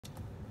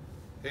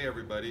Hey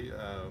everybody,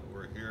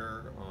 we're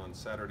here on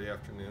Saturday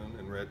afternoon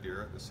in Red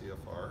Deer at the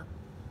CFR.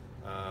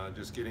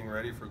 Just getting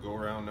ready for go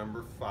around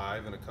number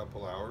 5 in a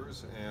couple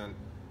hours, and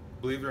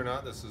believe it or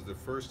not, this is the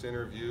first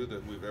interview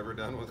that we've ever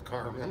done with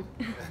Carman,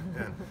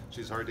 and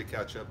she's hard to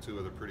catch up to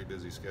with a pretty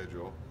busy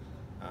schedule.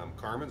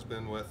 Carman's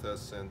been with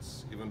us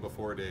since even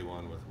before day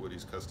one with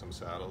Woody's Custom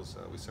Saddles.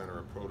 We sent her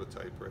a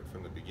prototype right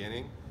from the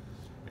beginning,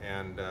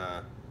 and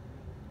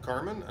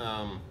Carman,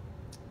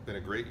 been a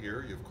great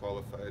year. You've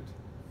qualified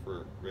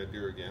for Red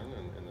Deer again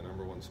in the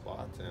 #1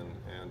 spot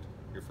and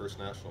your first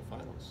national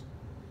finals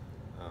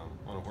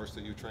on a horse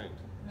that you trained.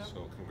 Yep.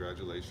 So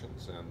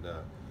congratulations, and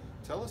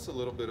tell us a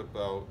little bit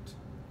about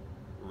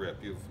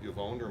Rip. You've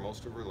owned her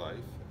most of her life,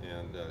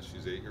 and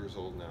she's 8 years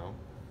old now.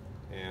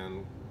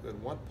 And at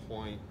what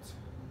point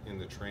in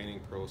the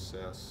training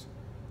process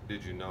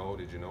did you know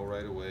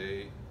right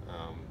away?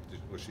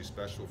 Was she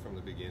special from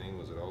the beginning?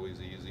 Was it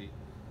always easy?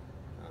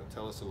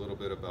 Tell us a little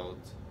bit about,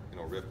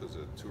 Rip as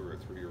a 2 or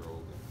 3 year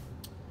old.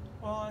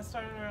 Well, I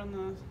started her out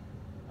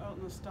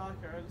in the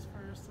stockyards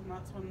first, and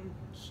that's when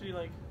she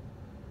does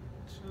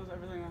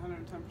everything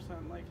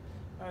 110%. Like,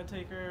 I would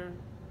take her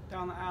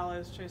down the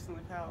alleys chasing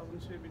the cows,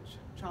 and she'd be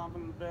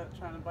chomping the bit,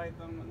 trying to bite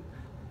them, and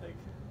like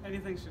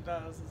anything she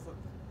does is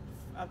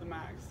at the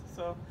max.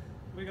 So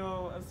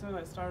as soon as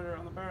I started her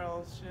on the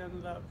barrels, she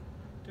ended up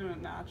doing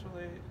it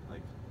naturally.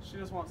 Like, she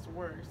just wants to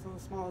work. So the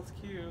smallest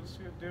cues,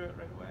 she would do it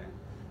right away.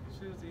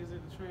 She was easy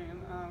to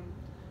train,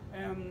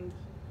 and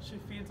she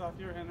feeds off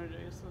your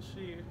energy, so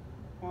she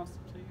wants to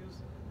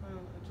please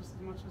just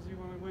as much as you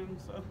want to win.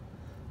 So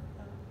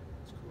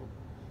that's cool.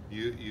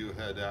 You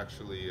had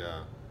actually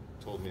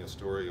told me a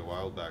story a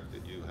while back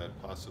that you had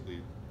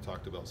possibly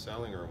talked about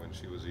selling her when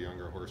she was a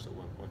younger horse at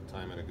one point in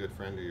time, and a good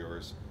friend of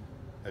yours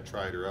had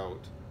tried her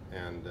out.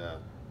 And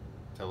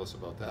tell us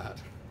about that.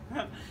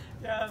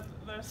 Yeah,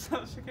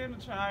 she came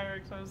to try her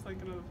because I was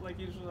thinking of, like,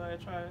 usually I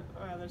try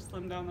either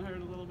slim down the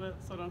herd a little bit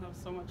so I don't have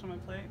so much on my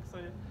plate, because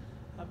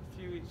I have a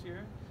few each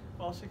year.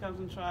 Well, she comes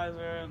and tries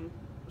her, and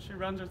she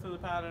runs her through the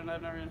pattern.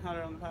 I've never even had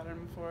her on the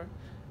pattern before,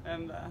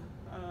 and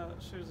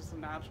she was just a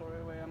natural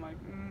right away. I'm like,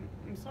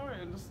 I'm sorry,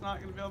 I'm just not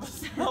going to be able to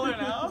sell her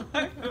now.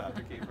 I have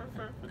to keep her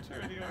for a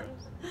futurity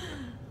horse.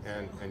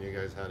 And you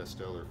guys had a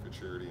stellar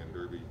futurity and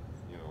Derby,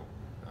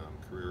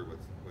 career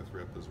with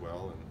Rip as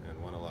well,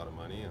 and won a lot of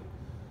money, and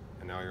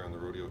now you're on the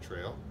rodeo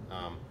trail.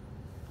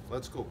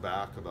 Let's go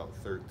back about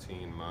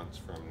 13 months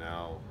from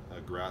now,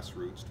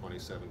 grassroots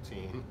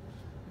 2017,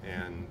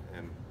 and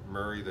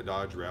Murray, the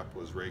Dodge rep,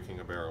 was raking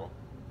a barrel,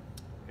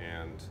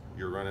 and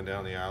you're running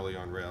down the alley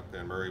on Rip,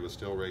 and Murray was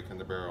still raking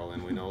the barrel,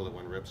 and we know that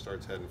when Rip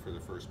starts heading for the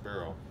first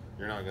barrel,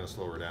 you're not going to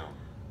slow her down,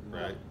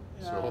 right?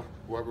 Yeah. So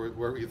what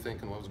were you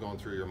thinking? What was going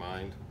through your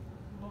mind?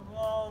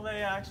 Well,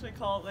 they actually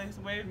they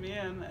waved me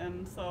in,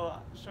 and so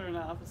sure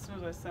enough, as soon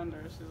as I send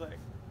her, she's like,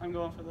 I'm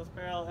going for this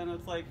barrel, and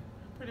it's like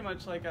pretty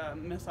much like a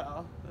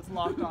missile that's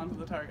locked onto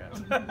the target.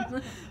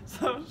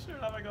 So sure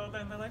enough, I go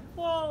there, and they're like,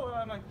 whoa, and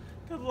I'm like,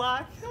 good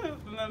luck.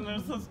 And then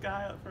there's this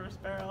guy at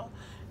first barrel,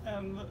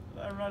 and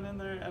I run in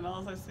there, and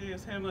all I see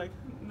is him like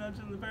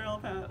nudging the barrel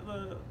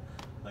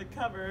the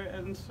cover,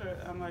 and sure,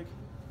 I'm like,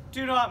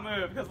 do not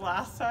move, because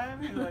last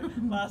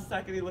time, last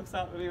second he looks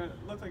up and he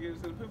looked like he was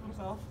going to poop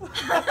himself.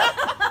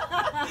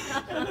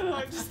 And then I'm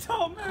like, just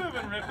don't move,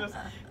 and Rip just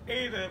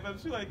ate it, but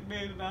she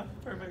made enough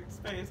perfect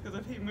space, because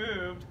if he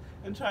moved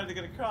and tried to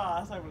get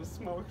across, I would have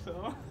smoked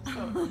him.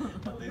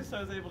 So at least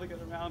I was able to get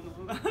around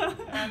him.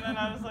 And then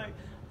I was like,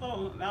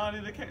 oh, now I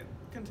need to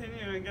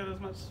continue and get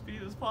as much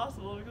speed as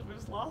possible, because we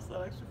just lost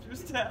that extra few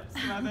steps,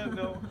 and I didn't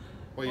know.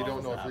 Well, you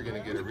don't know if you're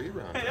going to get a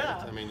rerun, right?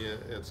 Yeah. I mean,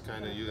 it's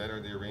kind of, you enter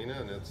the arena,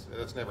 and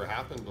that's never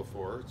happened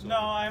before. So. No,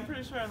 I'm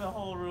pretty sure the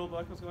whole rule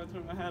book was going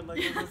through my head. Like,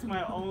 is this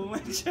my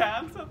only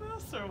chance at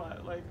this, or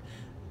what? Like,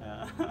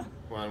 yeah.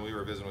 Well, and we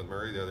were visiting with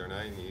Murray the other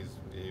night,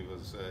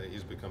 and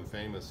he's become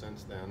famous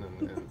since then,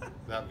 and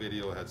that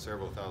video had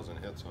several thousand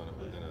hits on it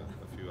within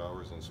a few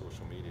hours on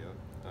social media.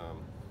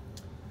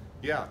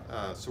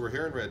 So we're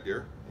here in Red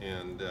Deer,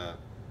 and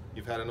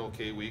you've had an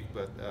okay week,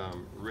 but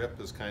Rip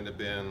has kind of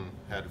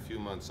had a few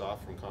months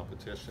off from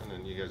competition,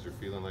 and you guys are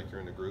feeling like you're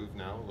in the groove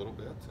now a little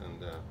bit.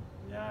 And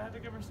yeah, I had to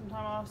give her some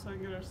time off so I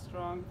can get her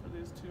strong for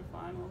these 2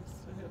 finals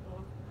to hit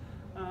both.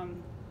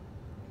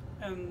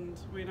 And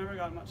we never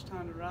got much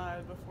time to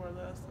ride before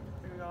this.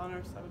 I think we got on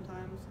her 7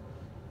 times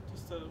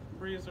just to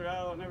breeze her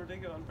out. Never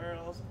did get on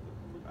barrels.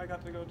 I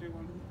got to go do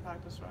one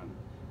practice run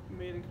in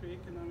Maiden Creek,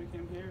 and then we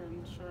came here,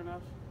 and sure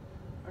enough,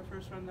 our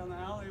first run down the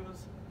alley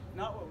was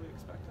not what we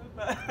expected,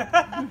 but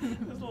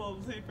it was a little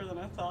deeper than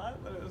I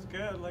thought, but it was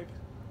good. Like,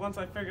 once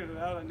I figured it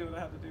out, I knew what I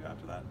had to do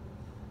after that.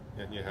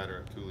 And you had her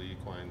at Cooley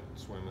Equine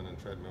swimming and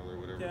treadmill or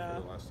whatever for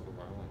the last little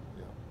while.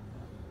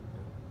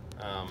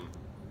 And,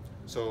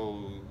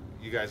 so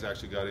you guys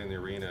actually got in the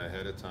arena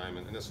ahead of time,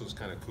 and this was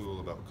kind of cool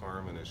about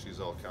Carman, is she's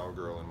all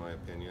cowgirl in my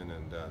opinion,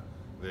 and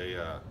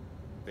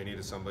they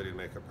needed somebody to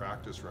make a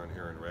practice run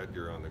here in Red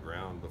Deer on the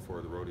ground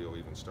before the rodeo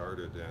even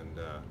started, and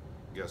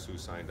guess who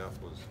signed up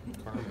was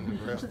Carman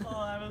and Rip.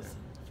 Well,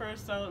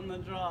 first out in the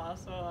draw,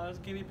 so I was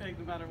guinea pig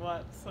no matter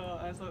what. So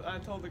I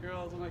told the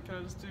girls, I'm like, can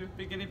I just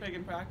be guinea pig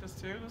in practice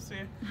too to see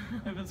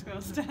if it's going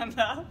to stand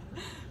up?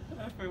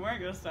 If we weren't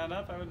going to stand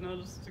up, I would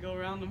know just to go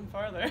around them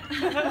farther.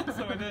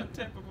 So we didn't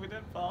tip if we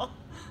did fall.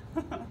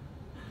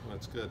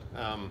 That's good.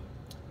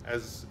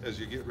 As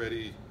you get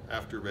ready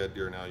after Red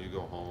Deer now, you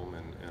go home,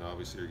 and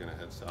obviously you're going to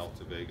head south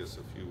to Vegas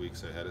a few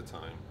weeks ahead of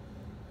time.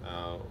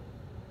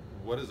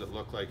 What does it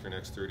look like your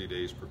next 30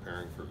 days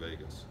preparing for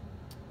Vegas?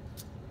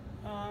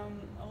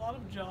 A lot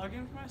of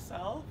jogging for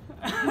myself,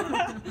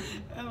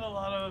 and a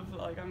lot of,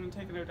 like, I'm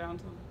taking her down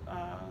to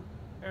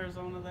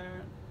Arizona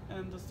there,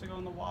 and just to go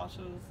in the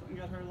washes and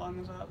get her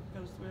lungs up,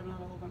 because we haven't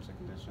had a whole bunch of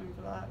conditioning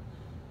for that.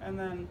 And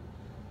then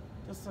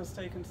just to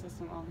stay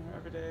consistent on her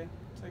every day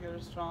to get her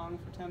strong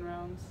for 10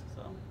 rounds.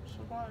 So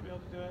she'll probably be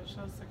able to do it. She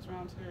has 6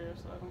 rounds here,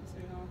 so I don't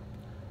see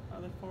how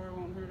the 4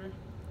 won't hurt her.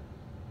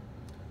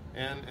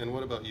 And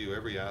what about you?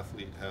 Every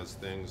athlete has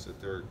things that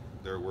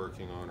they're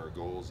working on, or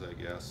goals, I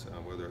guess,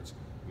 whether it's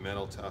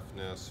mental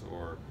toughness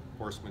or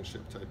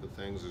horsemanship type of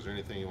things. Is there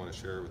anything you want to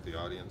share with the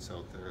audience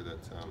out there that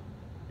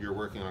you're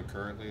working on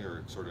currently,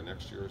 or sort of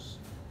next year's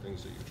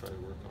things that you try to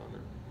work on?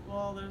 Or?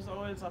 Well, there's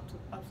always ups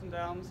and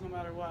downs no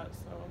matter what,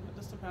 so it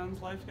just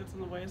depends. Life gets in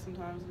the way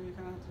sometimes, and you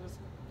kind of have to just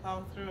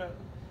plow through it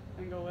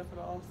and go with it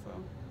all. So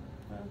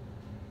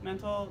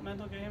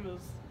mental game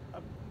is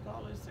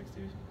probably 60-70%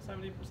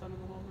 of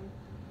the whole thing.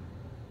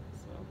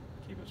 So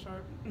keep it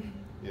sharp.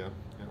 Yeah.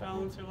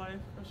 Balance your life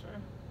for sure.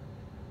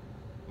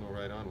 Well,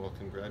 right on. Well,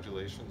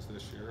 congratulations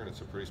this year, and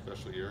it's a pretty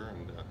special year.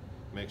 And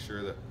make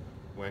sure that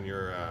when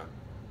you're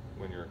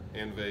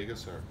in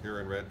Vegas or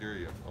here in Red Deer,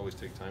 you always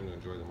take time to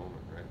enjoy the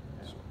moment, right?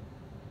 Yeah. So.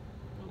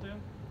 Will do.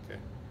 Okay.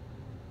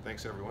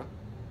 Thanks, everyone.